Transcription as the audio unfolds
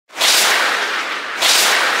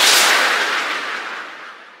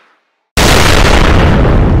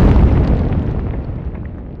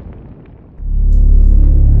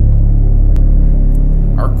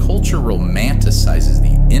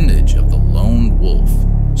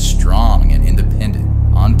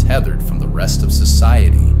rest of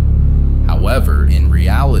society. However, in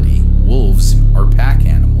reality, wolves are pack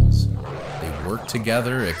animals. They work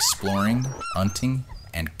together, exploring, hunting,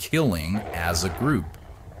 and killing as a group.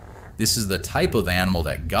 This is the type of animal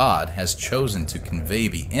that God has chosen to convey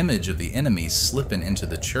the image of the enemy slipping into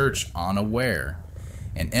the church unaware,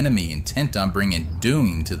 an enemy intent on bringing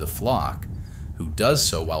doom to the flock, who does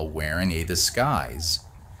so while wearing a disguise.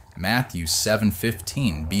 Matthew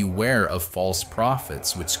 7:15, beware of false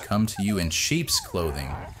prophets, which come to you in sheep's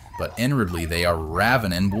clothing, but inwardly they are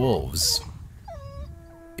ravening wolves.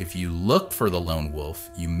 If you look for the lone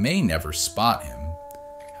wolf, you may never spot him.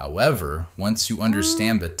 However, once you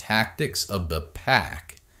understand the tactics of the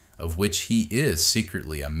pack, of which he is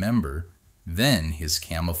secretly a member, then his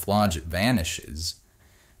camouflage vanishes.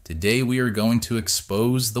 Today we are going to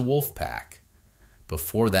expose the wolf pack.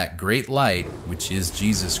 Before that great light, which is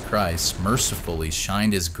Jesus Christ, mercifully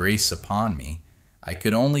shined his grace upon me, I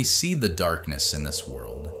could only see the darkness in this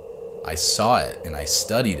world. I saw it and I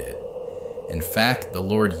studied it. In fact, the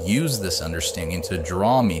Lord used this understanding to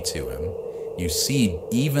draw me to him. You see,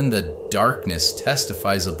 even the darkness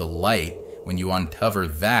testifies of the light when you uncover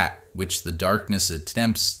that which the darkness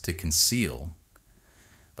attempts to conceal.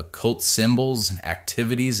 Occult symbols,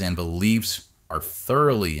 activities, and beliefs are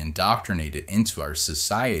thoroughly indoctrinated into our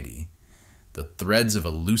society. The threads of a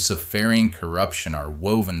Luciferian corruption are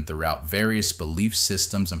woven throughout various belief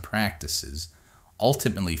systems and practices,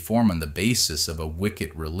 ultimately forming the basis of a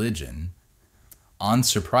wicked religion.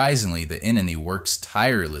 Unsurprisingly, the enemy works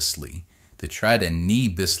tirelessly to try to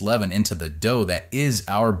knead this leaven into the dough that is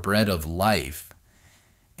our bread of life.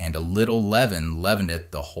 And a little leaven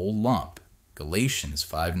leaveneth the whole lump. Galatians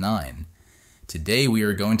 5:9. Today we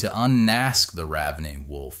are going to unmask the ravening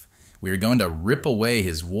wolf. We are going to rip away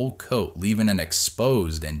his wool coat, leaving him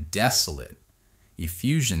exposed and desolate.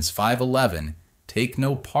 Ephesians 5:11. Take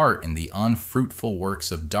no part in the unfruitful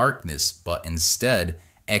works of darkness, but instead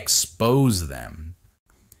expose them.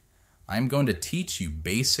 I'm going to teach you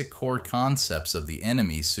basic core concepts of the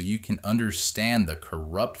enemy so you can understand the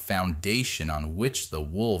corrupt foundation on which the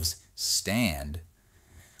wolves stand.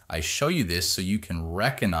 I show you this so you can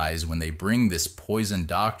recognize when they bring this poison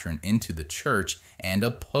doctrine into the church and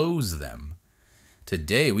oppose them.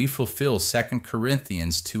 Today we fulfill 2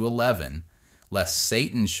 Corinthians 2:11, lest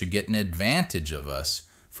Satan should get an advantage of us,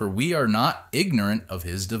 for we are not ignorant of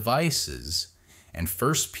his devices. And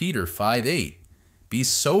 1 Peter 5:8, be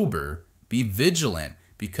sober, be vigilant,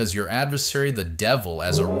 because your adversary the devil,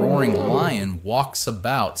 as a roaring lion, walks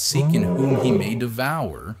about seeking whom he may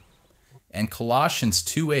devour. And Colossians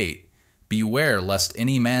 2:8, beware lest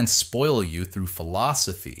any man spoil you through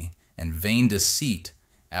philosophy and vain deceit,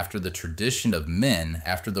 after the tradition of men,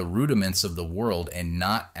 after the rudiments of the world, and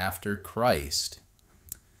not after Christ.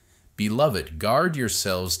 Beloved, guard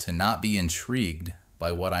yourselves to not be intrigued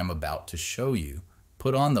by what I'm about to show you.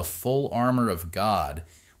 Put on the full armor of God.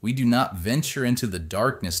 We do not venture into the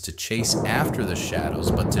darkness to chase after the shadows,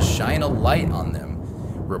 but to shine a light on them,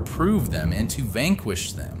 reprove them, and to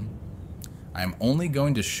vanquish them. I am only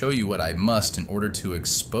going to show you what I must in order to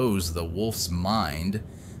expose the wolf's mind,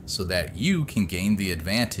 so that you can gain the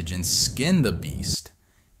advantage and skin the beast.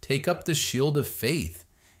 Take up the shield of faith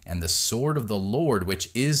and the sword of the Lord, which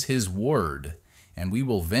is his word, and we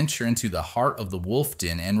will venture into the heart of the wolf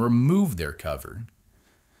den and remove their cover.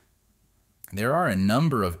 There are a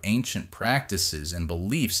number of ancient practices and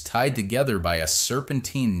beliefs tied together by a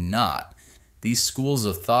serpentine knot. These schools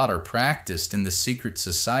of thought are practiced in the secret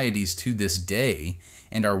societies to this day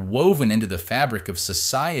and are woven into the fabric of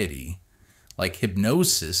society. Like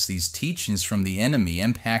hypnosis, these teachings from the enemy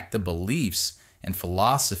impact the beliefs and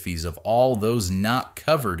philosophies of all those not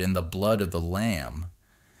covered in the blood of the Lamb.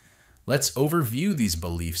 Let's overview these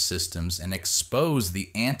belief systems and expose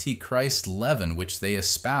the Antichrist leaven which they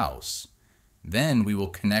espouse. Then we will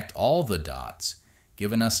connect all the dots,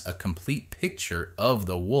 giving us a complete picture of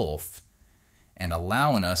the wolf, and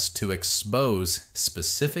allowing us to expose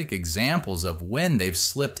specific examples of when they've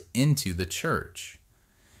slipped into the church.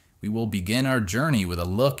 We will begin our journey with a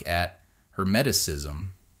look at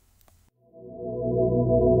Hermeticism.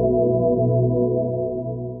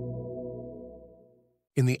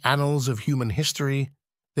 In the annals of human history,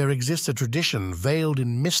 there exists a tradition veiled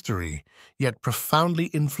in mystery, yet profoundly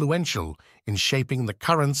influential in shaping the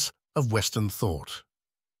currents of Western thought.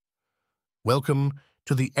 Welcome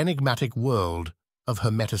to the enigmatic world of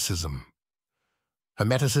Hermeticism.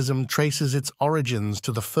 Hermeticism traces its origins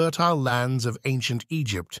to the fertile lands of ancient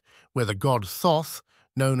Egypt, where the god Thoth,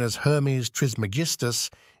 known as Hermes Trismegistus,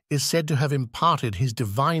 is said to have imparted his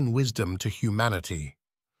divine wisdom to humanity.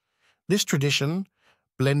 This tradition,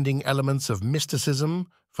 blending elements of mysticism,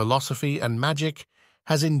 philosophy, and magic,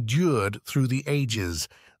 has endured through the ages,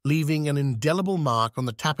 leaving an indelible mark on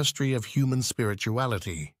the tapestry of human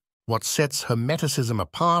spirituality. What sets Hermeticism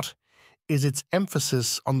apart is its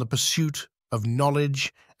emphasis on the pursuit of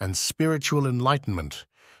knowledge and spiritual enlightenment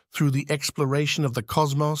through the exploration of the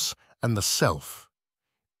cosmos and the self.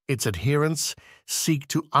 Its adherents seek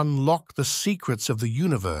to unlock the secrets of the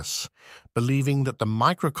universe, believing that the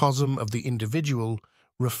microcosm of the individual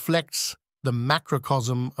reflects the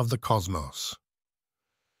macrocosm of the cosmos.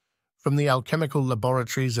 From the alchemical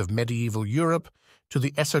laboratories of medieval Europe to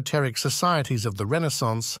the esoteric societies of the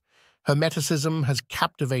Renaissance, Hermeticism has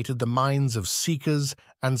captivated the minds of seekers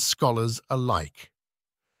and scholars alike.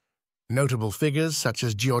 Notable figures such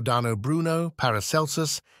as Giordano Bruno,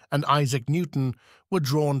 Paracelsus, and Isaac Newton were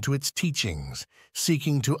drawn to its teachings,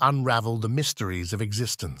 seeking to unravel the mysteries of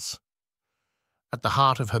existence. At the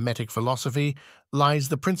heart of Hermetic philosophy lies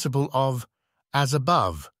the principle of as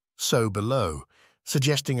above, so below,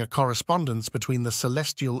 suggesting a correspondence between the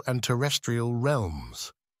celestial and terrestrial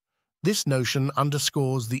realms. This notion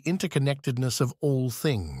underscores the interconnectedness of all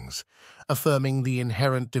things, affirming the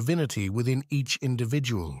inherent divinity within each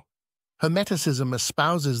individual. Hermeticism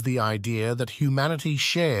espouses the idea that humanity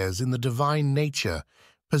shares in the divine nature,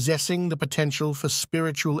 possessing the potential for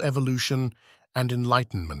spiritual evolution and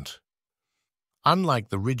enlightenment. Unlike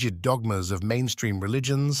the rigid dogmas of mainstream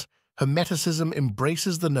religions, Hermeticism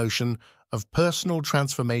embraces the notion of personal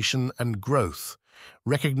transformation and growth,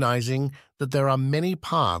 recognizing that there are many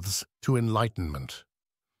paths to enlightenment.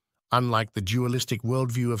 Unlike the dualistic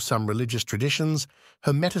worldview of some religious traditions,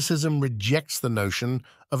 Hermeticism rejects the notion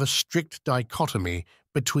of a strict dichotomy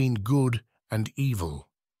between good and evil.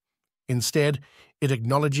 Instead, it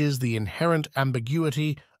acknowledges the inherent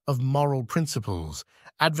ambiguity of moral principles,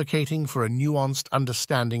 advocating for a nuanced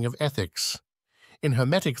understanding of ethics. In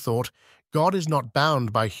Hermetic thought, God is not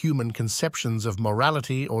bound by human conceptions of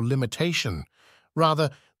morality or limitation. Rather,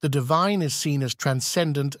 the divine is seen as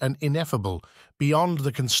transcendent and ineffable, beyond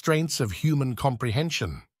the constraints of human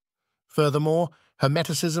comprehension. Furthermore,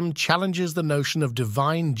 Hermeticism challenges the notion of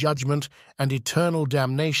divine judgment and eternal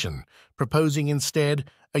damnation, proposing instead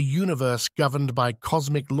a universe governed by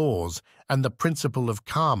cosmic laws and the principle of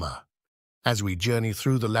karma. As we journey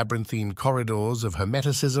through the labyrinthine corridors of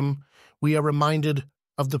Hermeticism, we are reminded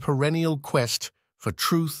of the perennial quest for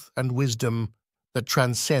truth and wisdom that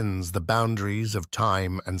transcends the boundaries of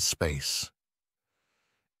time and space.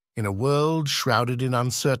 In a world shrouded in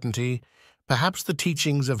uncertainty, perhaps the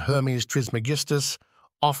teachings of Hermes Trismegistus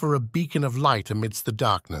offer a beacon of light amidst the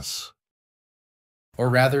darkness. Or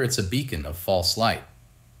rather, it's a beacon of false light.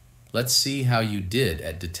 Let's see how you did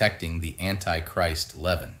at detecting the Antichrist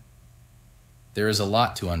leaven. There is a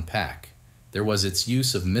lot to unpack. There was its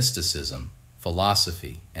use of mysticism,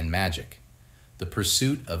 philosophy, and magic, the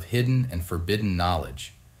pursuit of hidden and forbidden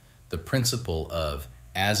knowledge, the principle of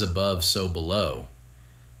as above, so below,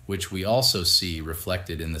 which we also see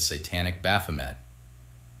reflected in the satanic Baphomet.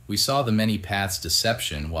 We saw the many paths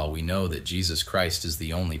deception while we know that Jesus Christ is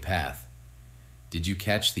the only path. Did you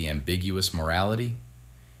catch the ambiguous morality?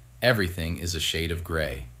 Everything is a shade of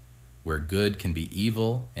gray, where good can be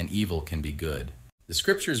evil and evil can be good. The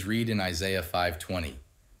scriptures read in Isaiah 5:20,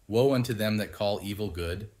 "Woe unto them that call evil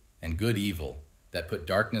good, and good evil, that put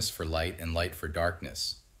darkness for light and light for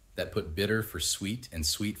darkness, that put bitter for sweet and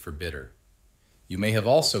sweet for bitter." You may have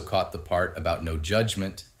also caught the part about no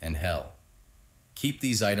judgment and hell. Keep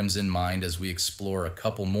these items in mind as we explore a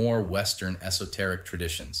couple more Western esoteric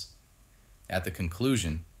traditions. At the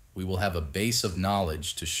conclusion, we will have a base of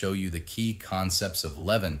knowledge to show you the key concepts of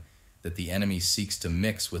leaven that the enemy seeks to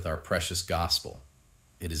mix with our precious gospel.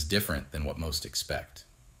 It is different than what most expect.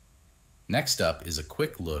 Next up is a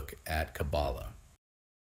quick look at Kabbalah.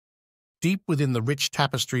 Deep within the rich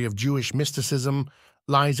tapestry of Jewish mysticism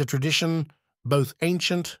lies a tradition both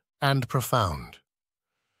ancient and profound.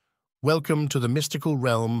 Welcome to the mystical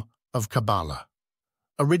realm of Kabbalah.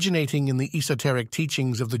 Originating in the esoteric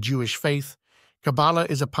teachings of the Jewish faith, Kabbalah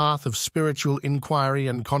is a path of spiritual inquiry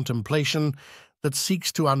and contemplation that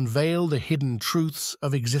seeks to unveil the hidden truths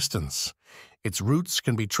of existence. Its roots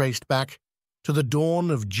can be traced back to the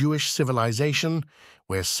dawn of Jewish civilization,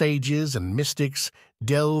 where sages and mystics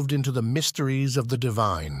delved into the mysteries of the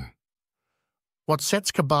divine. What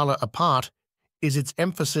sets Kabbalah apart is its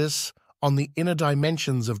emphasis on the inner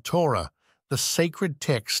dimensions of Torah, the sacred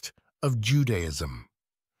text of Judaism.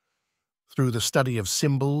 Through the study of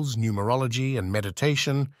symbols, numerology, and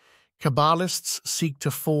meditation, Kabbalists seek to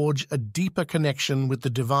forge a deeper connection with the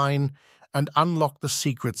divine and unlock the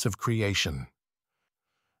secrets of creation.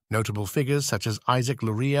 Notable figures such as Isaac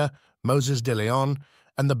Luria, Moses de Leon,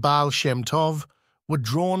 and the Baal Shem Tov were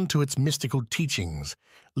drawn to its mystical teachings,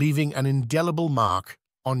 leaving an indelible mark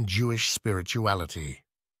on Jewish spirituality.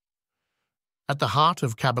 At the heart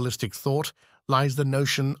of Kabbalistic thought lies the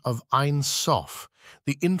notion of Ein Sof,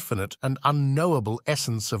 the infinite and unknowable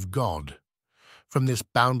essence of God. From this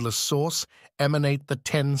boundless source emanate the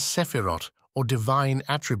 10 Sephirot, or divine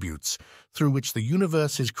attributes, through which the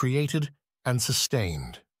universe is created and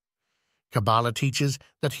sustained. Kabbalah teaches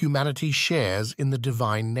that humanity shares in the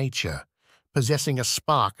divine nature, possessing a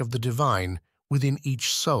spark of the divine within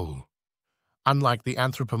each soul. Unlike the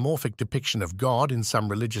anthropomorphic depiction of God in some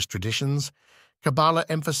religious traditions, Kabbalah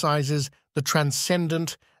emphasizes the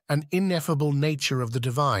transcendent and ineffable nature of the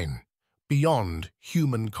divine, beyond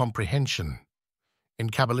human comprehension. In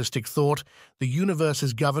Kabbalistic thought, the universe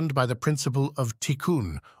is governed by the principle of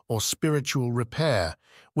tikkun, or spiritual repair,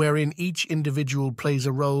 wherein each individual plays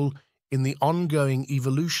a role in the ongoing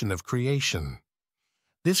evolution of creation.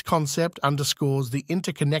 This concept underscores the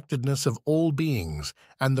interconnectedness of all beings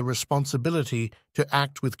and the responsibility to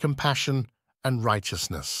act with compassion and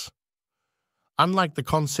righteousness. Unlike the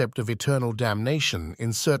concept of eternal damnation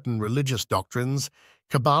in certain religious doctrines,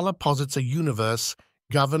 Kabbalah posits a universe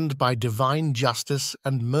governed by divine justice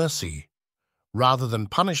and mercy. Rather than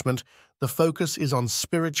punishment, the focus is on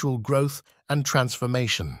spiritual growth and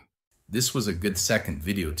transformation. This was a good second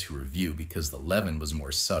video to review because the leaven was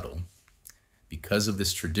more subtle. Because of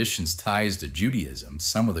this tradition's ties to Judaism,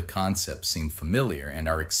 some of the concepts seem familiar and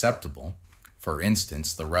are acceptable. For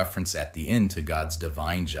instance, the reference at the end to God's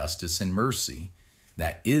divine justice and mercy.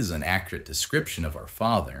 That is an accurate description of our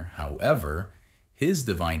Father. However, His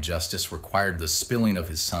divine justice required the spilling of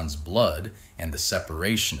His Son's blood and the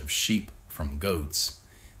separation of sheep from goats.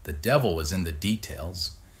 The devil was in the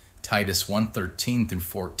details. Titus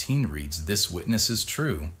 1:13-14 reads, "This witness is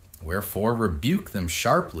true. Wherefore rebuke them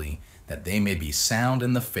sharply, that they may be sound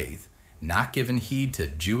in the faith, not giving heed to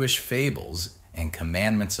Jewish fables and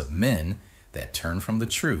commandments of men that turn from the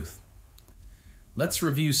truth." Let's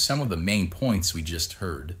review some of the main points we just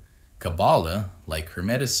heard. Kabbalah, like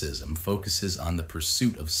Hermeticism, focuses on the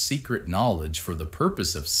pursuit of secret knowledge for the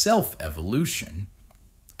purpose of self-evolution.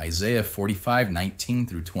 Isaiah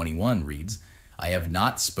 45:19-21 reads, "I have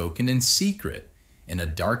not spoken in secret, in a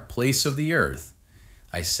dark place of the earth.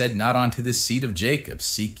 I said not unto the seed of Jacob,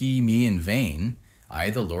 Seek ye me in vain. I,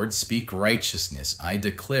 the Lord, speak righteousness. I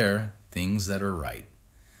declare things that are right."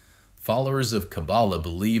 Followers of Kabbalah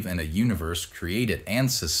believe in a universe created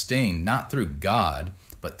and sustained not through God,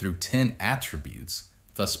 but through 10 attributes,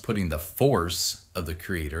 thus putting the force of the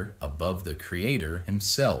Creator above the Creator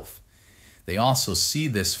Himself. They also see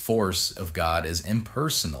this force of God as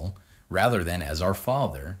impersonal rather than as our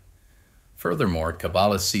Father. Furthermore,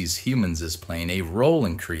 Kabbalah sees humans as playing a role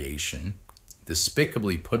in creation,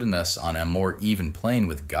 despicably putting us on a more even plane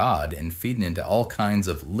with God and feeding into all kinds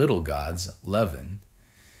of little gods, leaven.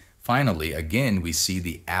 Finally, again, we see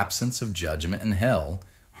the absence of judgment in hell,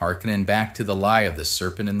 hearkening back to the lie of the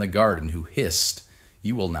serpent in the garden who hissed,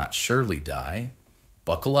 "You will not surely die."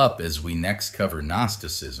 Buckle up as we next cover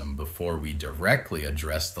Gnosticism before we directly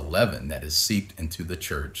address the leaven that is seeped into the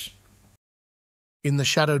church. In the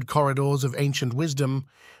shadowed corridors of ancient wisdom,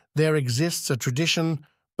 there exists a tradition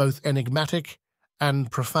both enigmatic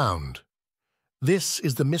and profound. This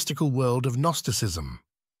is the mystical world of Gnosticism.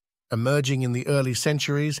 Emerging in the early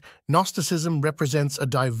centuries, Gnosticism represents a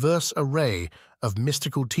diverse array of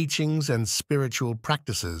mystical teachings and spiritual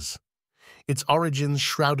practices. Its origins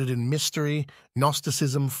shrouded in mystery,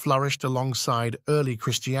 Gnosticism flourished alongside early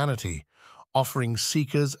Christianity, offering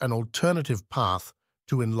seekers an alternative path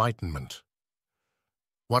to enlightenment.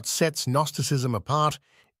 What sets Gnosticism apart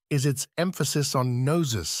is its emphasis on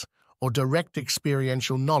gnosis, or direct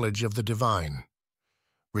experiential knowledge of the divine.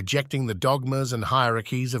 Rejecting the dogmas and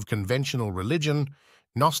hierarchies of conventional religion,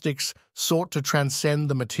 Gnostics sought to transcend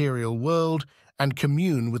the material world and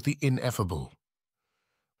commune with the ineffable.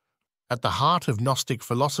 At the heart of Gnostic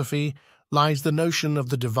philosophy lies the notion of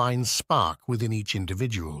the divine spark within each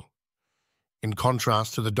individual. In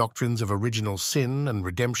contrast to the doctrines of original sin and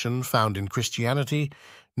redemption found in Christianity,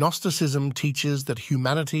 Gnosticism teaches that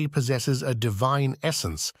humanity possesses a divine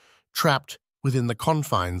essence trapped within the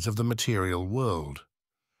confines of the material world.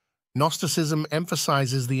 Gnosticism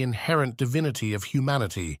emphasizes the inherent divinity of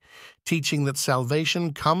humanity, teaching that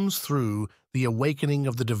salvation comes through the awakening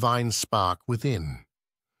of the divine spark within.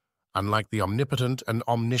 Unlike the omnipotent and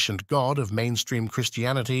omniscient God of mainstream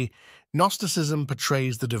Christianity, Gnosticism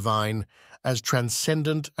portrays the divine as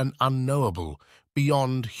transcendent and unknowable,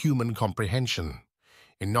 beyond human comprehension.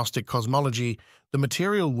 In Gnostic cosmology, the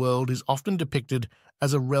material world is often depicted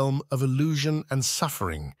as a realm of illusion and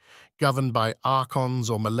suffering, governed by archons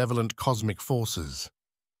or malevolent cosmic forces.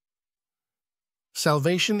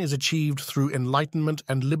 Salvation is achieved through enlightenment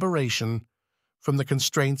and liberation from the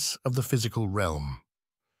constraints of the physical realm.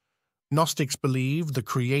 Gnostics believe the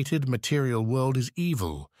created material world is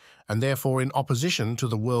evil and therefore in opposition to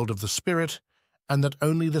the world of the spirit, and that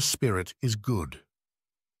only the spirit is good.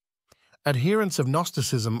 Adherents of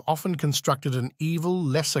Gnosticism often constructed an evil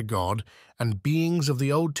lesser god and beings of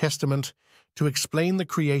the Old Testament to explain the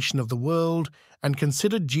creation of the world, and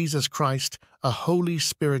considered Jesus Christ a holy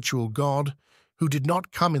spiritual God who did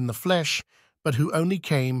not come in the flesh, but who only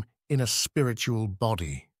came in a spiritual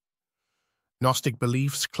body. Gnostic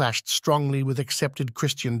beliefs clashed strongly with accepted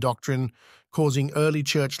Christian doctrine, causing early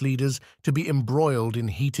church leaders to be embroiled in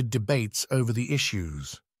heated debates over the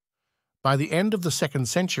issues. By the end of the 2nd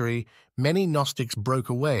century, many Gnostics broke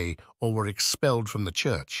away or were expelled from the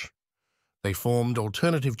church. They formed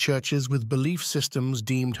alternative churches with belief systems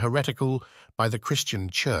deemed heretical by the Christian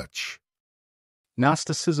church.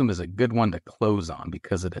 Gnosticism is a good one to close on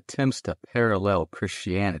because it attempts to parallel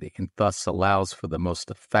Christianity and thus allows for the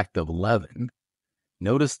most effective leaven.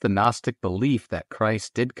 Notice the Gnostic belief that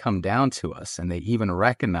Christ did come down to us, and they even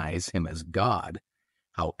recognize him as God.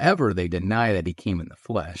 However, they deny that he came in the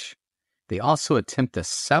flesh. They also attempt to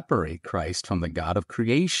separate Christ from the God of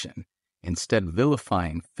creation, instead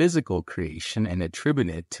vilifying physical creation and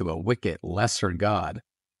attributing it to a wicked lesser god.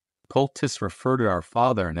 Occultists refer to our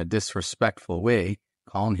Father in a disrespectful way,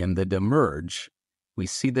 calling him the Demurge. We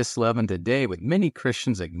see this leaven today with many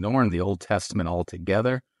Christians ignoring the Old Testament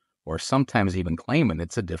altogether, or sometimes even claiming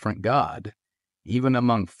it's a different God. Even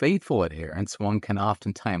among faithful adherents, one can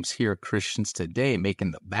oftentimes hear Christians today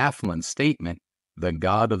making the baffling statement, the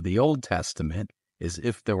God of the Old Testament, as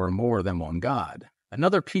if there were more than one God.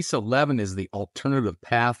 Another piece of leaven is the alternative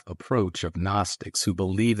path approach of Gnostics, who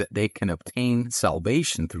believe that they can obtain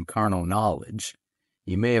salvation through carnal knowledge.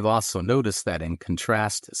 You may have also noticed that in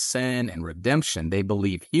contrast to sin and redemption, they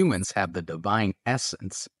believe humans have the divine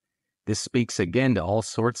essence. This speaks again to all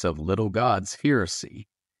sorts of little gods heresy.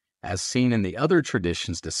 As seen in the other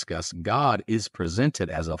traditions discussed, God is presented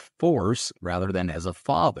as a force rather than as a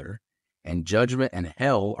father, and judgment and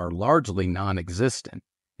hell are largely non-existent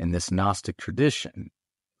in this Gnostic tradition.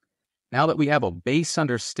 Now that we have a base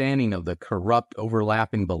understanding of the corrupt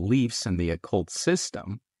overlapping beliefs in the occult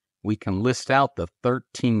system, we can list out the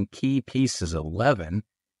 13 key pieces of leaven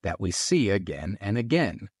that we see again and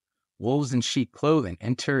again. Wolves in sheep clothing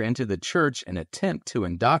enter into the church and attempt to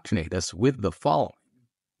indoctrinate us with the following.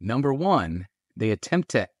 Number 1, they attempt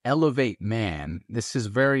to elevate man. This is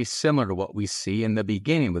very similar to what we see in the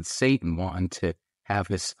beginning with Satan wanting to have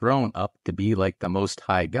his throne up to be like the Most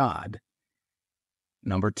High God.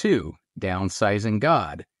 Number 2, downsizing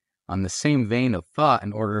God. On the same vein of thought,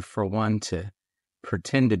 in order for one to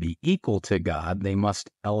pretend to be equal to God, they must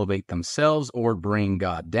elevate themselves or bring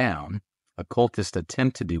God down. Occultists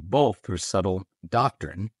attempt to do both through subtle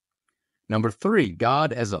doctrine. Number 3,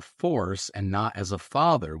 God as a force and not as a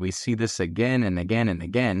father. We see this again and again and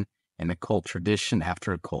again in occult tradition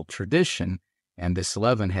after occult tradition, and this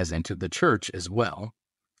leaven has entered the church as well.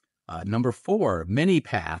 Number 4, many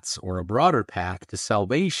paths or a broader path to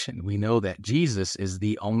salvation. We know that Jesus is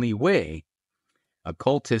the only way.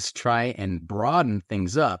 Occultists try and broaden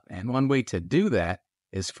things up, and one way to do that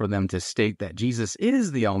is for them to state that Jesus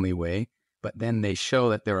is the only way, but then they show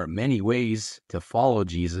that there are many ways to follow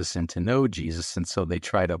Jesus and to know Jesus, and so they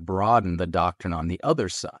try to broaden the doctrine on the other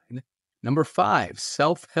side. Number 5,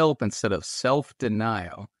 self-help instead of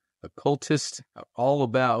self-denial. Occultists are all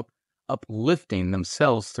about uplifting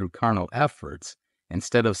themselves through carnal efforts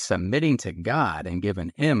instead of submitting to God and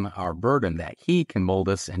giving him our burden that he can mold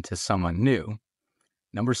us into someone new.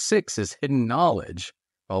 Number 6 is hidden knowledge.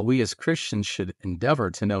 While we as Christians should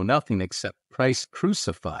endeavor to know nothing except Christ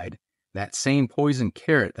crucified, that same poison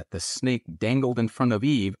carrot that the snake dangled in front of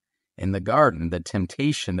Eve in the garden, the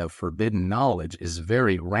temptation of forbidden knowledge, is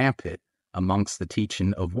very rampant amongst the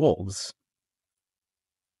teaching of wolves.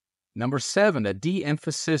 Number 7, a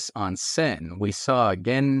de-emphasis on sin. We saw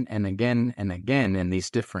again and again and again in these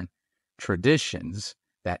different traditions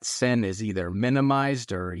that sin is either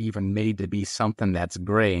minimized or even made to be something that's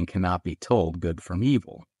gray and cannot be told good from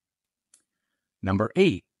evil. Number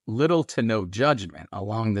 8, little to no judgment.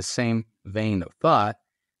 Along the same vein of thought,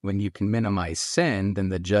 when you can minimize sin, then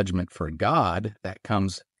the judgment for God that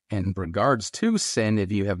comes in regards to sin,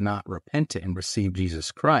 if you have not repented and received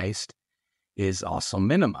Jesus Christ, is also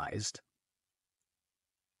minimized.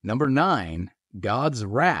 Number 9, God's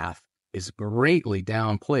wrath is greatly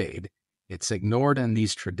downplayed. It's ignored in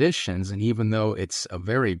these traditions, and even though it's a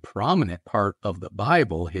very prominent part of the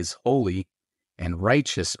Bible, his holy and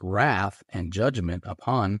righteous wrath and judgment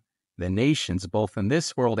upon the nations, both in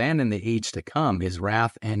this world and in the age to come, his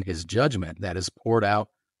wrath and his judgment that is poured out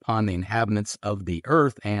upon the inhabitants of the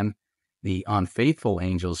earth and the unfaithful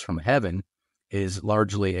angels from heaven, is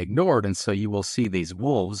largely ignored. And so you will see these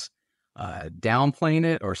wolves downplaying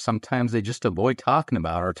it, or sometimes they just avoid talking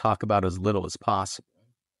about it or talk about as little as possible.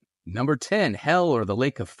 Number 10, hell or the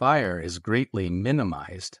lake of fire is greatly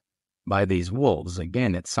minimized by these wolves.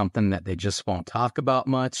 Again, it's something that they just won't talk about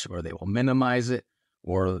much, or they will minimize it,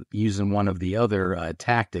 or using one of the other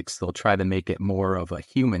tactics, they'll try to make it more of a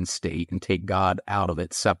human state and take God out of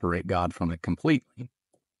it, separate God from it completely.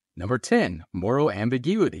 Number 10, moral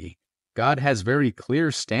ambiguity. God has very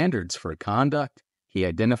clear standards for conduct. He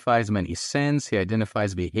identifies many sins. He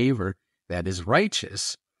identifies behavior that is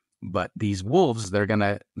righteous. But these wolves, they're going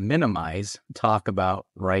to minimize, talk about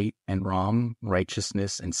right and wrong,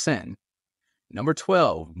 righteousness and sin. Number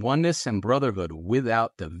 12, oneness and brotherhood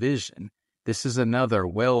without division. This is another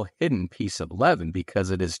well-hidden piece of leaven,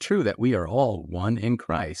 because it is true that we are all one in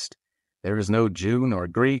Christ. There is no Jew nor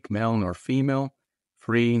Greek, male nor female,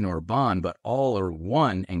 free nor bond, but all are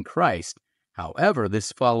one in Christ. However,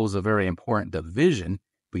 this follows a very important division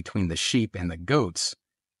between the sheep and the goats.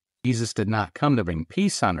 Jesus did not come to bring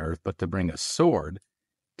peace on earth, but to bring a sword,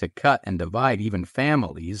 to cut and divide even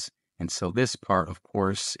families. And so this part, of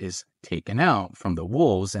course, is taken out from the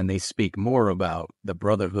wolves, and they speak more about the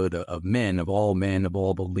brotherhood of men, of all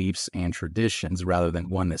beliefs and traditions, rather than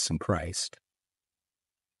oneness in Christ.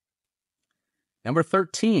 Number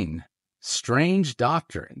 13, strange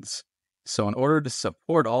doctrines. So in order to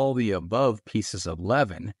support all the above pieces of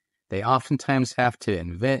leaven, they oftentimes have to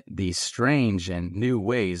invent these strange and new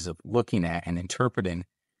ways of looking at and interpreting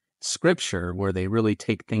Scripture, where they really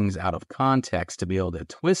take things out of context to be able to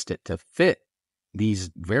twist it to fit these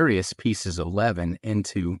various pieces of leaven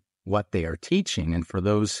into what they are teaching. And for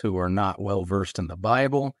those who are not well versed in the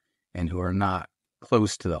Bible and who are not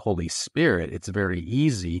close to the Holy Spirit, it's very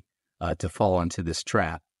easy to fall into this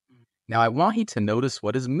trap. Now, I want you to notice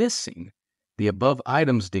what is missing. The above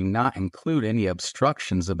items do not include any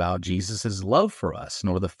obstructions about Jesus' love for us,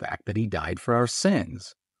 nor the fact that he died for our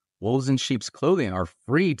sins. Wolves in sheep's clothing are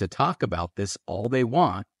free to talk about this all they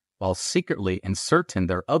want, while secretly inserting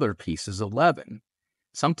their other pieces of leaven.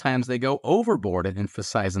 Sometimes they go overboard in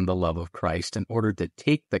emphasizing the love of Christ in order to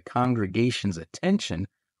take the congregation's attention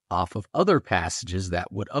off of other passages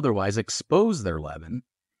that would otherwise expose their leaven.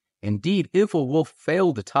 Indeed, if a wolf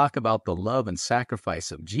failed to talk about the love and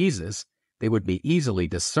sacrifice of Jesus, they would be easily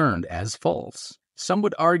discerned as false. Some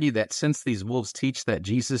would argue that since these wolves teach that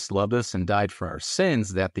Jesus loved us and died for our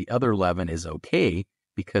sins, that the other leaven is okay,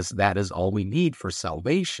 because that is all we need for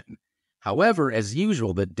salvation. However, as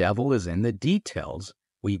usual, the devil is in the details.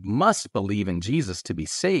 We must believe in Jesus to be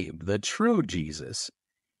saved, the true Jesus.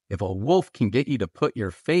 If a wolf can get you to put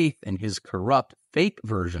your faith in his corrupt, fake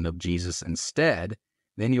version of Jesus instead,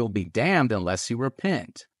 then you'll be damned unless you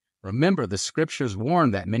repent. Remember, the Scriptures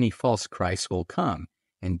warn that many false Christs will come.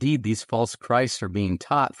 Indeed, these false Christs are being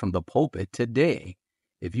taught from the pulpit today.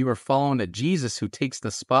 If you are following a Jesus who takes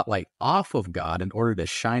the spotlight off of God in order to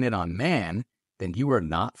shine it on man, then you are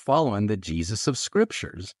not following the Jesus of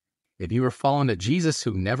Scriptures. If you are following a Jesus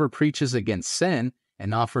who never preaches against sin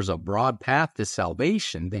and offers a broad path to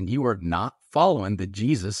salvation, then you are not following the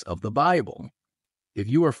Jesus of the Bible. If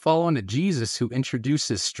you are following a Jesus who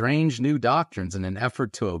introduces strange new doctrines in an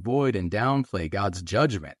effort to avoid and downplay God's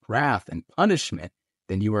judgment, wrath, and punishment,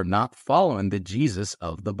 then you are not following the Jesus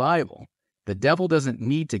of the Bible. The devil doesn't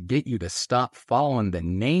need to get you to stop following the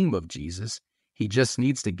name of Jesus. He just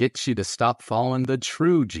needs to get you to stop following the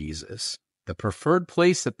true Jesus. The preferred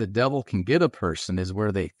place that the devil can get a person is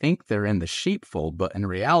where they think they're in the sheepfold, but in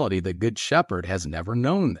reality, the good shepherd has never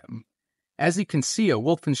known them. As you can see, a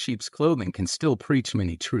wolf in sheep's clothing can still preach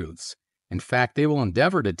many truths. In fact, they will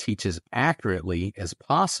endeavor to teach as accurately as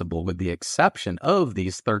possible, with the exception of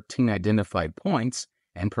these 13 identified points,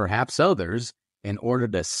 and perhaps others, in order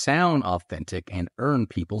to sound authentic and earn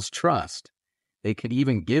people's trust. They could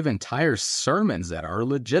even give entire sermons that are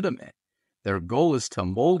legitimate. Their goal is to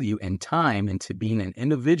mold you in time into being an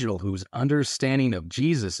individual whose understanding of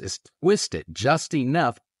Jesus is twisted just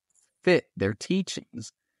enough to fit their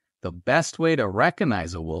teachings. The best way to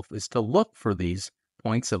recognize a wolf is to look for these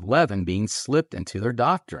points of leaven being slipped into their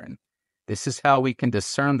doctrine. This is how we can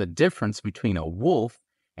discern the difference between a wolf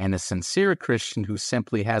and a sincere Christian who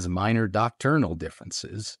simply has minor doctrinal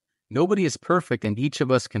differences. Nobody is perfect, and each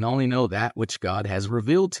of us can only know that which God has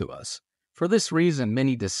revealed to us. For this reason,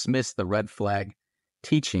 many dismiss the red flag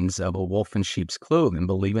teachings of a wolf in sheep's clothing,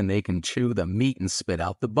 believing they can chew the meat and spit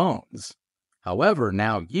out the bones. However,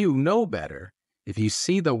 now you know better. If you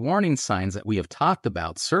see the warning signs that we have talked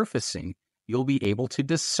about surfacing, you'll be able to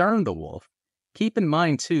discern the wolf. Keep in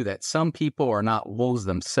mind, too, that some people are not wolves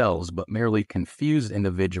themselves, but merely confused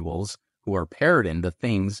individuals who are parroting the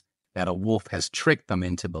things that a wolf has tricked them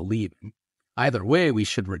into believing. Either way, we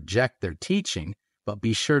should reject their teaching, but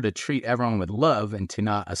be sure to treat everyone with love and to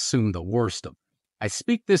not assume the worst of them. I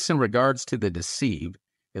speak this in regards to the deceived.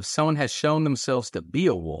 If someone has shown themselves to be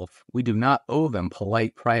a wolf, we do not owe them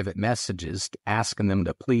polite private messages asking them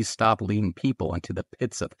to please stop leading people into the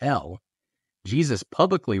pits of hell. Jesus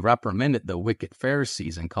publicly reprimanded the wicked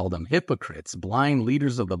Pharisees and called them hypocrites, blind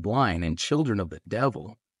leaders of the blind, and children of the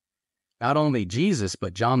devil. Not only Jesus,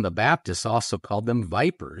 but John the Baptist also called them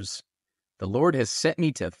vipers. The Lord has sent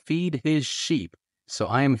me to feed his sheep, so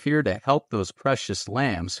I am here to help those precious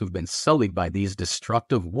lambs who've been sullied by these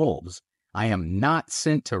destructive wolves. I am not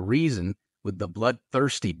sent to reason with the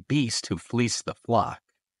bloodthirsty beast who fleeced the flock.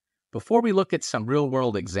 Before we look at some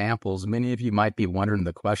real-world examples, many of you might be wondering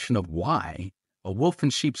the question of why. A wolf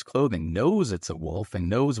in sheep's clothing knows it's a wolf and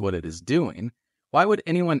knows what it is doing. Why would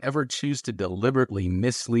anyone ever choose to deliberately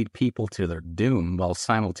mislead people to their doom while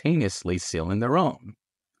simultaneously sealing their own?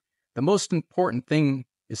 The most important thing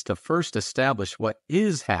is to first establish what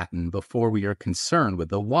is happening before we are concerned with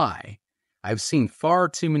the why. I've seen far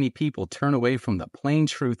too many people turn away from the plain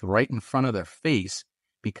truth right in front of their face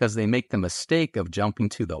because they make the mistake of jumping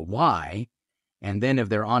to the why, and then if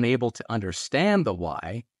they're unable to understand the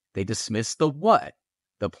why, they dismiss the what.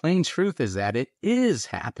 The plain truth is that it is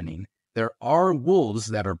happening. There are wolves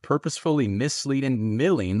that are purposefully misleading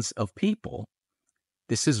millions of people.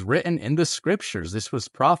 This is written in the scriptures. This was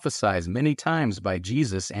prophesied many times by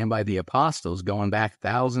Jesus and by the apostles going back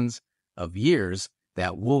thousands of years,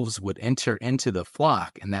 that wolves would enter into the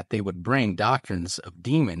flock and that they would bring doctrines of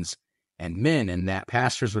demons and men, and that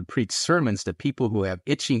pastors would preach sermons to people who have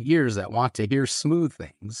itching ears that want to hear smooth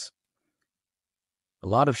things. A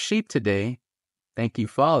lot of sheep today, thank you,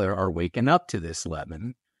 Father, are waking up to this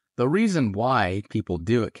leaven. The reason why people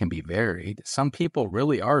do it can be varied. Some people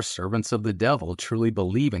really are servants of the devil, truly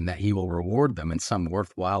believing that he will reward them in some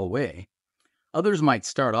worthwhile way. Others might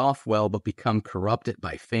start off well but become corrupted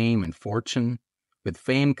by fame and fortune. With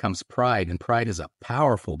fame comes pride, and pride is a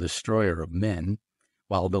powerful destroyer of men,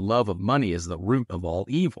 while the love of money is the root of all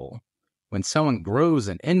evil. When someone grows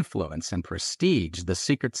in influence and prestige, the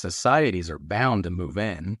secret societies are bound to move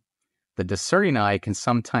in. The discerning eye can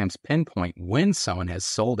sometimes pinpoint when someone has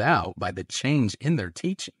sold out by the change in their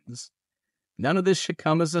teachings. None of this should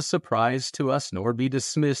come as a surprise to us, nor be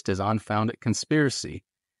dismissed as unfounded conspiracy.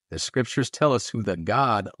 The scriptures tell us who the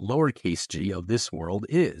God, lowercase g, of this world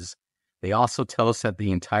is. They also tell us that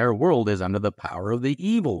the entire world is under the power of the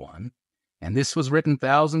evil one. And this was written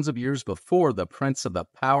thousands of years before the prince of the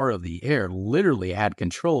power of the air literally had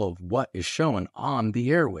control of what is shown on the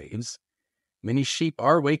airwaves. Many sheep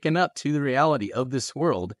are waking up to the reality of this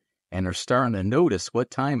world and are starting to notice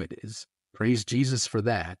what time it is. Praise Jesus for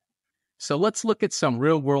that. So let's look at some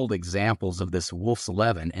real-world examples of this wolf's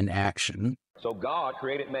leaven in action. So God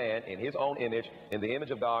created man in his own image. In the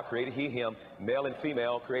image of God created he him. Male and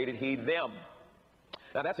female created he them.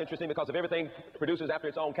 Now that's interesting, because if everything produces after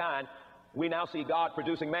its own kind, we now see God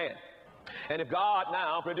producing man. And if God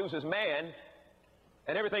now produces man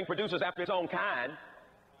and everything produces after its own kind,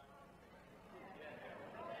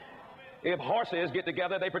 if horses get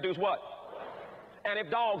together, they produce what? And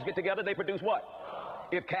if dogs get together, they produce what?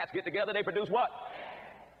 If cats get together, they produce what?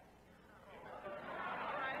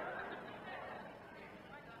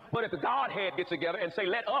 But if the Godhead gets together and say,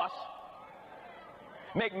 let us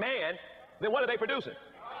make man, then what are they producing?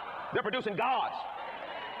 They're producing gods.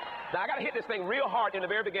 Now, I got to hit this thing real hard in the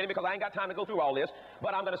very beginning because I ain't got time to go through all this.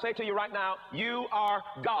 But I'm going to say to you right now, you are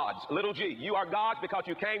gods, little g. You are gods because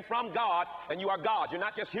you came from God, and you are gods. You're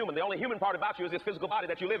not just human. The only human part about you is this physical body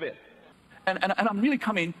that you live in. And I'm really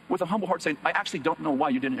coming with a humble heart saying, I actually don't know why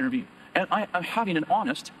you didn't intervene. And I'm having an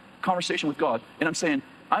honest conversation with God. And I'm saying,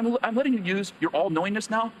 I'm letting you use your all-knowingness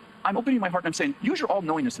now. I'm opening my heart and I'm saying, use your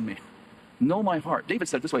all-knowingness in me. Know my heart. David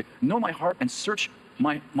said it this way, know my heart and search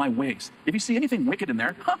my ways. If you see anything wicked in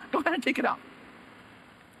there, go ahead and take it out.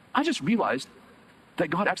 I just realized that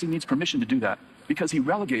God actually needs permission to do that because he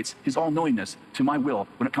relegates his all-knowingness to my will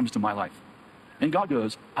when it comes to my life. And God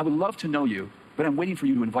goes, I would love to know you, but I'm waiting for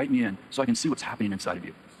you to invite me in so I can see what's happening inside of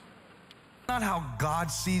you. Not how God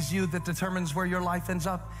sees you that determines where your life ends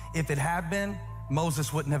up. If it had been,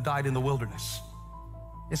 Moses wouldn't have died in the wilderness.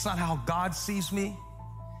 It's not how God sees me.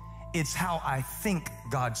 It's how I think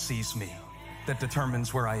God sees me that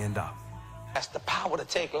determines where I end up. That's the power to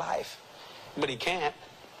take life, but he can't.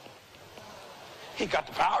 He got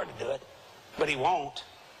the power to do it, but he won't.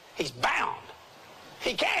 He's bound.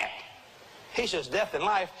 He can't. He says death and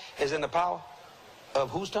life is in the power of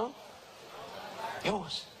whose tongue?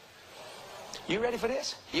 Yours. You ready for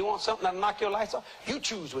this? You want something that'll knock your lights off? You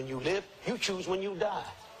choose when you live. You choose when you die.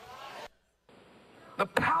 The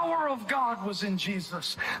power of God was in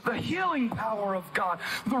Jesus. The healing power of God.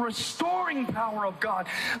 The restoring power of God.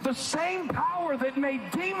 The same power that made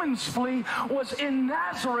demons flee was in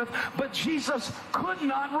Nazareth, but Jesus could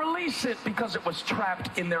not release it because it was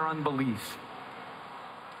trapped in their unbelief.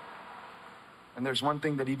 And there's one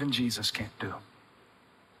thing that even Jesus can't do.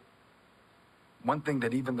 One thing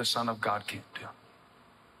that even the Son of God can't do.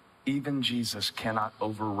 Even Jesus cannot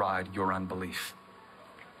override your unbelief.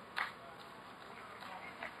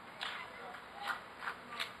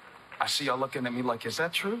 I see y'all looking at me like, is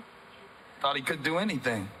that true? Thought he could do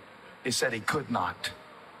anything. He said he could not.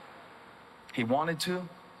 He wanted to.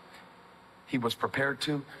 He was prepared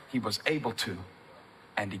to. He was able to.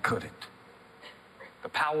 And he couldn't. The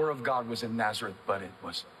power of God was in Nazareth, but it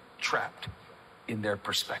was trapped in their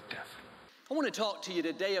perspective. I want to talk to you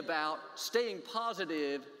today about staying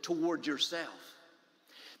positive toward yourself.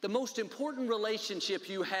 The most important relationship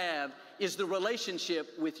you have is the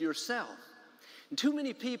relationship with yourself. And too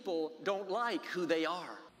many people don't like who they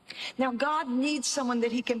are. Now, God needs someone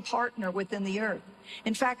that he can partner with in the earth.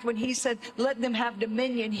 In fact, when he said, let them have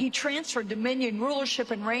dominion, he transferred dominion,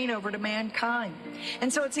 rulership, and reign over to mankind.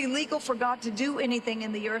 And so it's illegal for God to do anything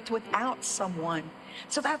in the earth without someone.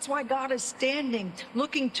 So that's why God is standing,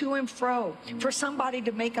 looking to and fro for somebody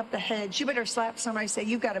to make up the hedge. You better slap somebody and say,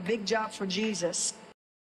 you've got a big job for Jesus.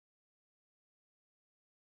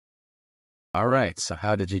 All right, so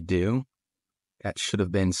how did you do? That should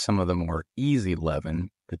have been some of the more easy leaven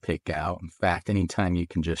to pick out. In fact, anytime you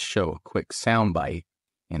can just show a quick soundbite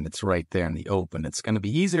and it's right there in the open, it's going to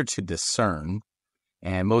be easier to discern.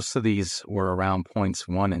 And most of these were around points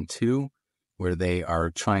 1 and 2, where they are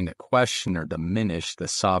trying to question or diminish the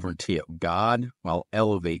sovereignty of God while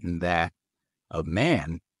elevating that of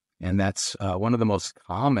man. And that's one of the most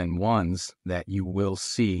common ones that you will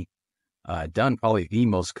see done, probably the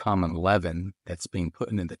most common leaven that's being put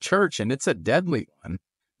into the church, and it's a deadly one.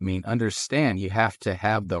 I mean, understand, you have to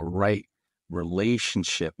have the right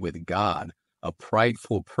relationship with God. A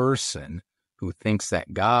prideful person who thinks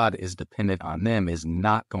that God is dependent on them is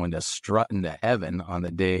not going to strut into heaven on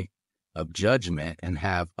the day of judgment and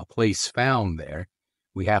have a place found there.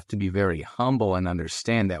 We have to be very humble and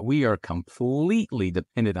understand that we are completely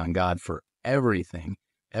dependent on God for everything.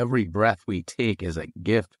 Every breath we take is a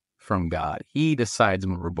gift from God. He decides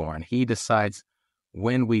when we're born. He decides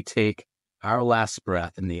when we take our last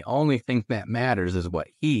breath, and the only thing that matters is what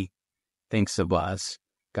he thinks of us.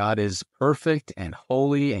 God is perfect and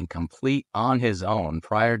holy and complete on his own.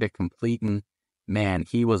 Prior to completing man,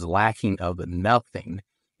 he was lacking of nothing.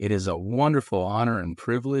 It is a wonderful honor and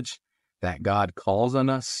privilege that God calls on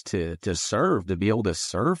us to serve, to be able to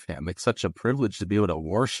serve him. It's such a privilege to be able to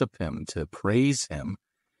worship him, to praise him,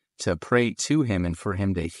 to pray to him, and for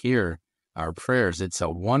him to hear our prayers. It's a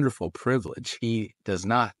wonderful privilege. He does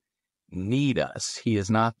not need us. He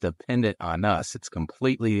is not dependent on us. It's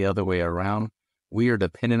completely the other way around. We are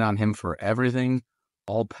dependent on him for everything.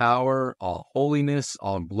 All power, all holiness,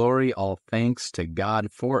 all glory, all thanks to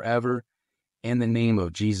God forever in the name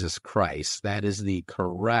of Jesus Christ. That is the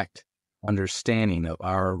correct understanding of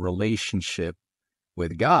our relationship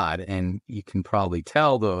with God. And you can probably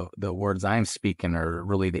tell the words I'm speaking are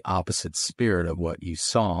really the opposite spirit of what you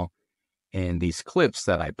saw in these clips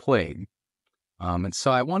that I played. And so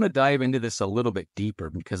I want to dive into this a little bit deeper,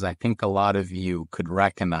 because I think a lot of you could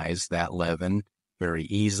recognize that leaven very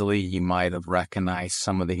easily. You might have recognized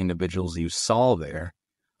some of the individuals you saw there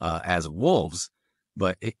as wolves,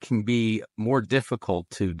 but it can be more difficult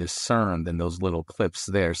to discern than those little clips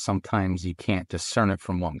there. Sometimes you can't discern it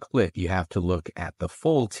from one clip. You have to look at the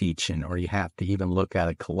full teaching, or you have to even look at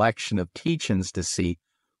a collection of teachings to see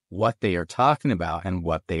what they are talking about and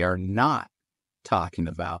what they are not talking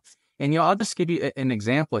about. And I'll just give you an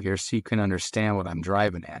example here so you can understand what I'm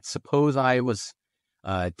driving at. Suppose I was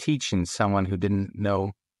teaching someone who didn't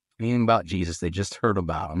know anything about Jesus. They just heard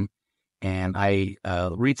about him. And I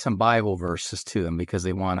read some Bible verses to them because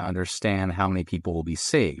they want to understand how many people will be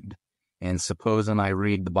saved. And supposing I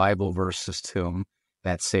read the Bible verses to them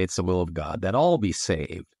that say it's the will of God that all be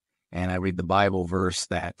saved. And I read the Bible verse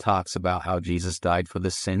that talks about how Jesus died for the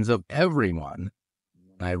sins of everyone.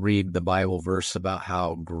 I read the Bible verse about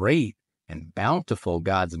how great and bountiful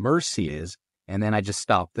God's mercy is, and then I just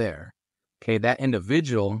stop there. Okay, that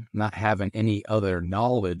individual, not having any other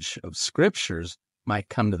knowledge of scriptures, might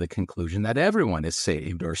come to the conclusion that everyone is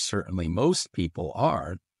saved, or certainly most people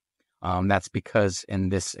are. That's because in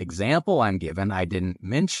this example I'm given, I didn't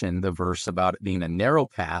mention the verse about it being a narrow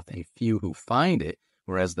path and few who find it,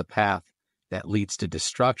 whereas the path that leads to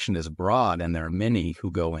destruction is broad and there are many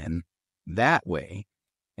who go in that way.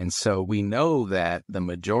 And so we know that the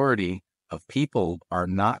majority of people are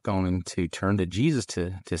not going to turn to Jesus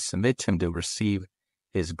to submit to him, to receive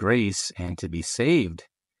his grace and to be saved.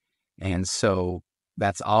 And so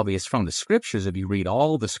that's obvious from the scriptures. If you read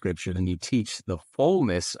all the scriptures and you teach the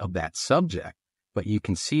fullness of that subject, but you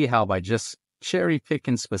can see how by just cherry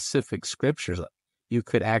picking specific scriptures, you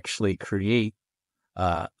could actually create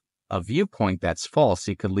a viewpoint that's false.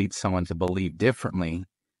 You could lead someone to believe differently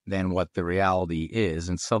than what the reality is.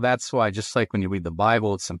 And so that's why, just like when you read the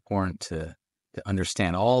Bible, it's important to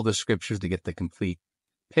understand all the scriptures to get the complete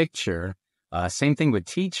picture. Same thing with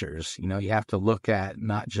teachers. You have to look at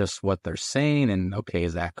not just what they're saying and, okay,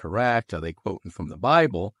 is that correct? Are they quoting from the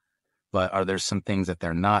Bible? But are there some things that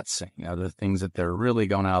they're not saying? Are there things that they're really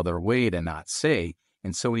going out of their way to not say?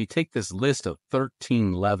 And so when you take this list of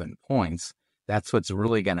 13, 11 points, that's what's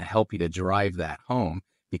really going to help you to drive that home,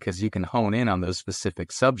 because you can hone in on those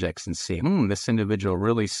specific subjects and see, this individual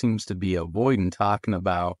really seems to be avoiding talking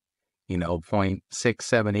about, point 6,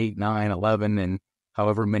 7, 8, 9, 11, and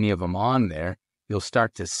however many of them on there. You'll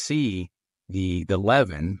start to see the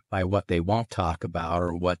leaven by what they won't talk about,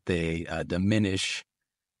 or what they diminish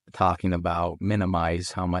talking about,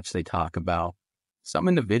 minimize how much they talk about. Some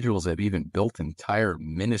individuals have even built entire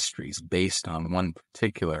ministries based on one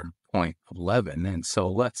particular point of leaven. And so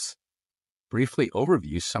let's briefly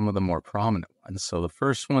overview some of the more prominent ones. So the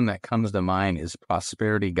first one that comes to mind is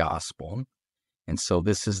prosperity gospel. And so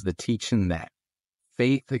this is the teaching that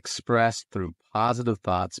faith expressed through positive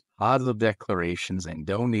thoughts, positive declarations, and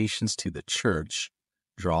donations to the church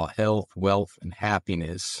draw health, wealth, and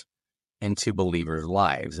happiness into believers'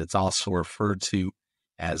 lives. It's also referred to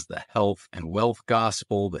as the health and wealth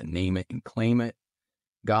gospel, the name it and claim it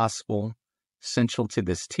gospel. Central to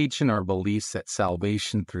this teaching are beliefs that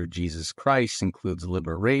salvation through Jesus Christ includes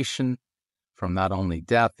liberation from not only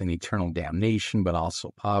death and eternal damnation, but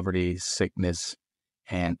also poverty, sickness,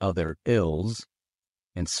 and other ills.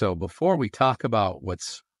 And so before we talk about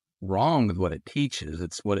what's wrong with what it teaches,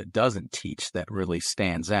 it's what it doesn't teach that really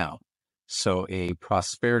stands out. So a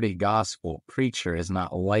prosperity gospel preacher is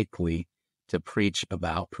not likely to preach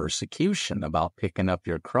about persecution, about picking up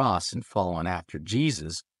your cross and following after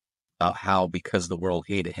Jesus, about how because the world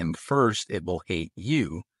hated him first, it will hate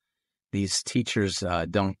you. These teachers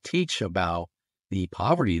don't teach about the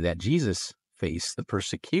poverty that Jesus faced, the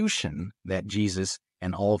persecution that Jesus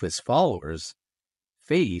and all of his followers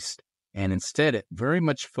faced, and instead it very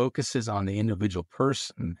much focuses on the individual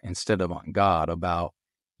person instead of on God, about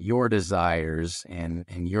your desires and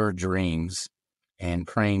your dreams, and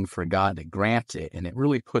praying for God to grant it. And it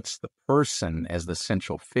really puts the person as the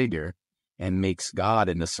central figure and makes God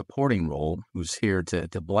in a supporting role, who's here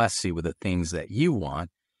to bless you with the things that you want.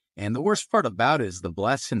 And the worst part about it is the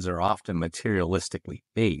blessings are often materialistically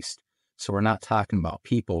based. So we're not talking about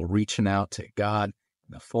people reaching out to God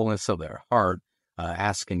in the fullness of their heart,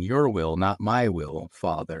 asking your will, not my will,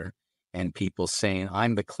 Father. And people saying,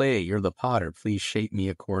 I'm the clay, you're the potter, please shape me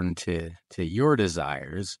according to your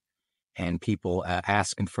desires. And people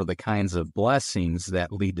asking for the kinds of blessings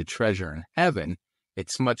that lead to treasure in heaven.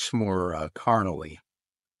 It's much more carnally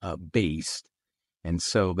based. And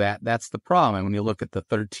so that's the problem. And when you look at the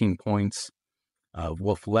 13 points of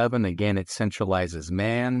wolf leaven, again, it centralizes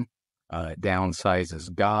man, it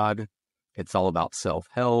downsizes God. It's all about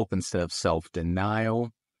self-help instead of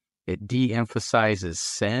self-denial. It de-emphasizes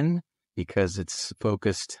sin because it's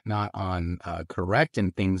focused not on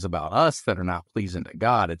correcting things about us that are not pleasing to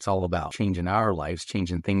God. It's all about changing our lives,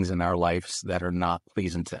 changing things in our lives that are not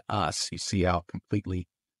pleasing to us. You see how it completely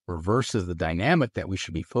reverses the dynamic that we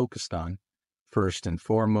should be focused on first and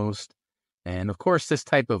foremost. And of course, this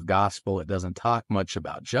type of gospel, it doesn't talk much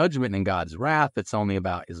about judgment and God's wrath. It's only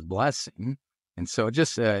about his blessing. And so it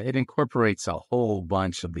just, it incorporates a whole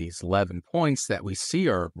bunch of these 11 points that we see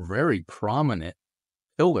are very prominent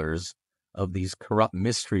pillars of these corrupt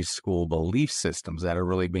mystery school belief systems that are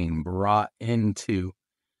really being brought into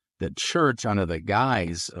the church under the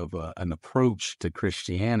guise of an approach to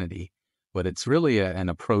Christianity. But it's really an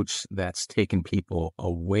approach that's taken people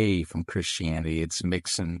away from Christianity. It's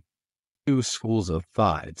mixing two schools of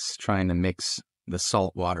thought. It's trying to mix the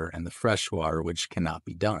salt water and the fresh water, which cannot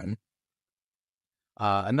be done.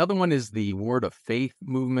 Another one is the word of faith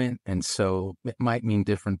movement. And so it might mean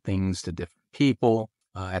different things to different people.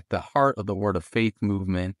 At the heart of the Word of Faith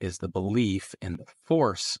movement is the belief in the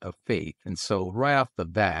force of faith. And so right off the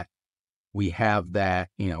bat, we have that,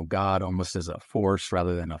 God almost as a force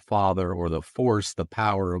rather than a father, or the force, the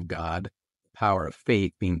power of God, power of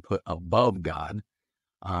faith being put above God.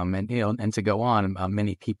 And to go on,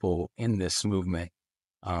 many people in this movement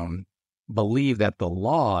believe that the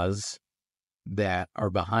laws that are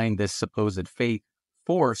behind this supposed faith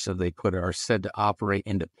force, as they put it, are said to operate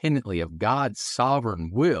independently of God's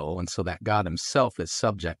sovereign will, and so that God himself is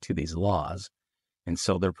subject to these laws. And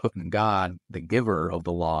so they're putting God, the giver of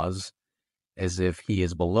the laws, as if he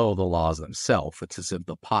is below the laws themselves. It's as if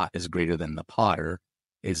the pot is greater than the potter,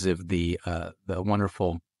 as if the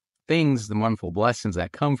wonderful things, the wonderful blessings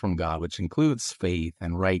that come from God, which includes faith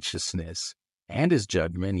and righteousness and his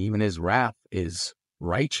judgment, even his wrath is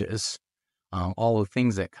righteous. All the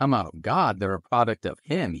things that come out of God, they're a product of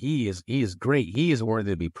him. He is great. He is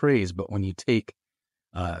worthy to be praised. But when you take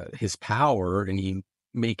his power and you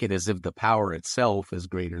make it as if the power itself is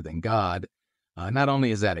greater than God, not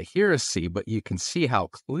only is that a heresy, but you can see how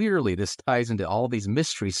clearly this ties into all these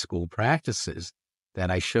mystery school practices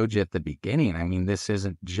that I showed you at the beginning. I mean, this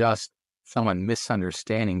isn't just someone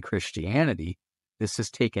misunderstanding Christianity. This is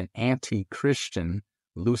taking anti-Christian,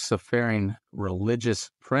 Luciferian religious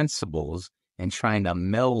principles and trying to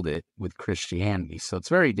meld it with Christianity. So it's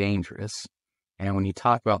very dangerous. And when you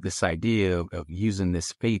talk about this idea of using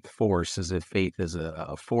this faith force as if faith is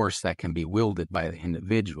a force that can be wielded by the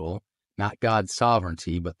individual, not God's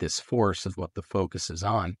sovereignty, but this force is what the focus is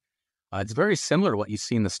on. It's very similar to what you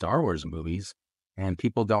see in the Star Wars movies. And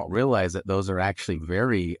people don't realize that those are actually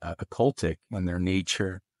very occultic in their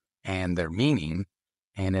nature and their meaning.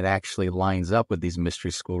 And it actually lines up with these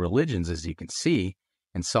mystery school religions, as you can see.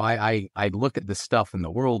 And so I look at the stuff in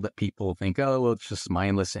the world that people think, oh, well, it's just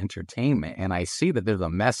mindless entertainment. And I see that there's a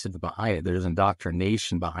message behind it. There's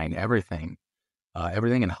indoctrination behind everything.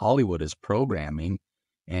 Everything in Hollywood is programming.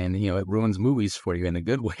 And, it ruins movies for you in a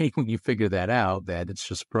good way when you figure that out, that it's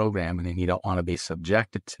just programming and you don't want to be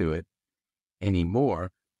subjected to it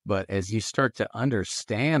anymore. But as you start to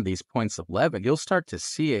understand these points of leaven, you'll start to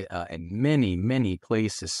see it in many, many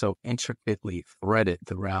places so intricately threaded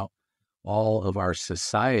throughout all of our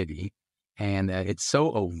society. And it's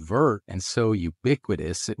so overt and so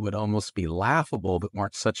ubiquitous, it would almost be laughable if it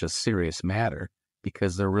weren't such a serious matter,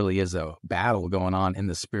 because there really is a battle going on in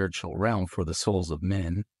the spiritual realm for the souls of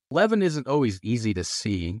men. Leaven isn't always easy to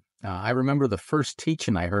see. I remember the first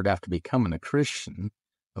teaching I heard after becoming a Christian.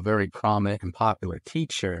 A very prominent and popular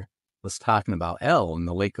teacher was talking about hell and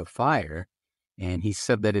the lake of fire, and he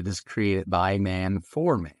said that it is created by man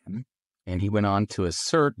for man. And he went on to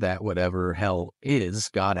assert that whatever hell is,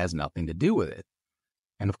 God has nothing to do with it.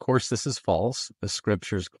 And of course, this is false. The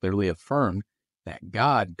scriptures clearly affirm that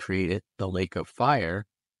God created the lake of fire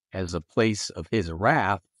as a place of his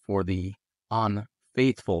wrath for the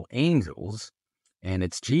unfaithful angels. And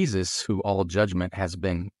it's Jesus who all judgment has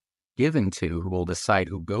been given to, who will decide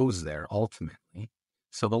who goes there ultimately.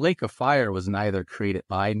 So the lake of fire was neither created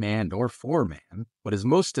by man nor for man. What is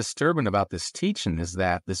most disturbing about this teaching is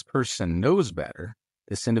that this person knows better.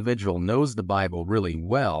 This individual knows the Bible really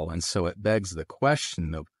well, and so it begs the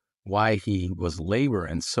question of why he was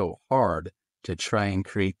laboring so hard to try and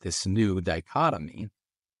create this new dichotomy.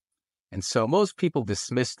 And so most people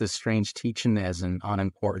dismiss this strange teaching as an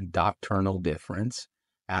unimportant doctrinal difference.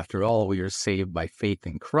 After all, we are saved by faith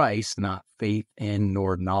in Christ, not faith in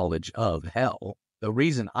nor knowledge of hell. The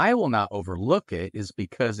reason I will not overlook it is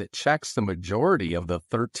because it checks the majority of the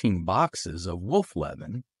 13 boxes of wolf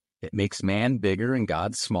leaven. It makes man bigger and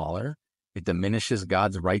God smaller. It diminishes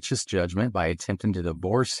God's righteous judgment by attempting to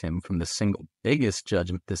divorce him from the single biggest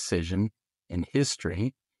judgment decision in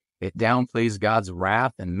history. It downplays God's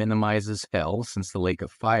wrath and minimizes hell, since the lake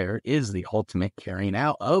of fire is the ultimate carrying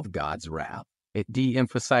out of God's wrath. It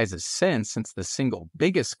de-emphasizes sin, since the single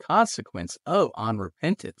biggest consequence of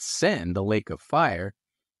unrepentant sin, the lake of fire,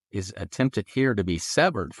 is attempted here to be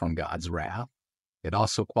severed from God's wrath. It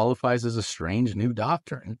also qualifies as a strange new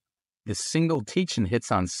doctrine. This single teaching hits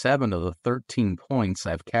on 7 of the 13 points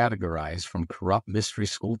I've categorized from corrupt mystery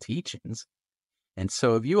school teachings. And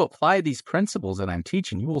so if you apply these principles that I'm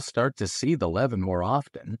teaching, you will start to see the leaven more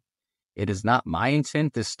often. It is not my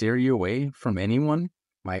intent to steer you away from anyone.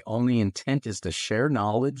 My only intent is to share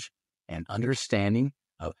knowledge and understanding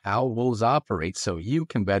of how wolves operate so you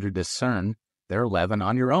can better discern their leaven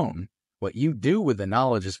on your own. What you do with the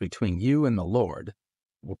knowledge is between you and the Lord.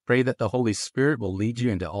 We'll pray that the Holy Spirit will lead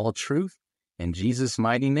you into all truth in Jesus'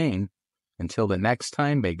 mighty name. Until the next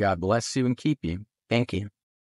time, may God bless you and keep you. Thank you.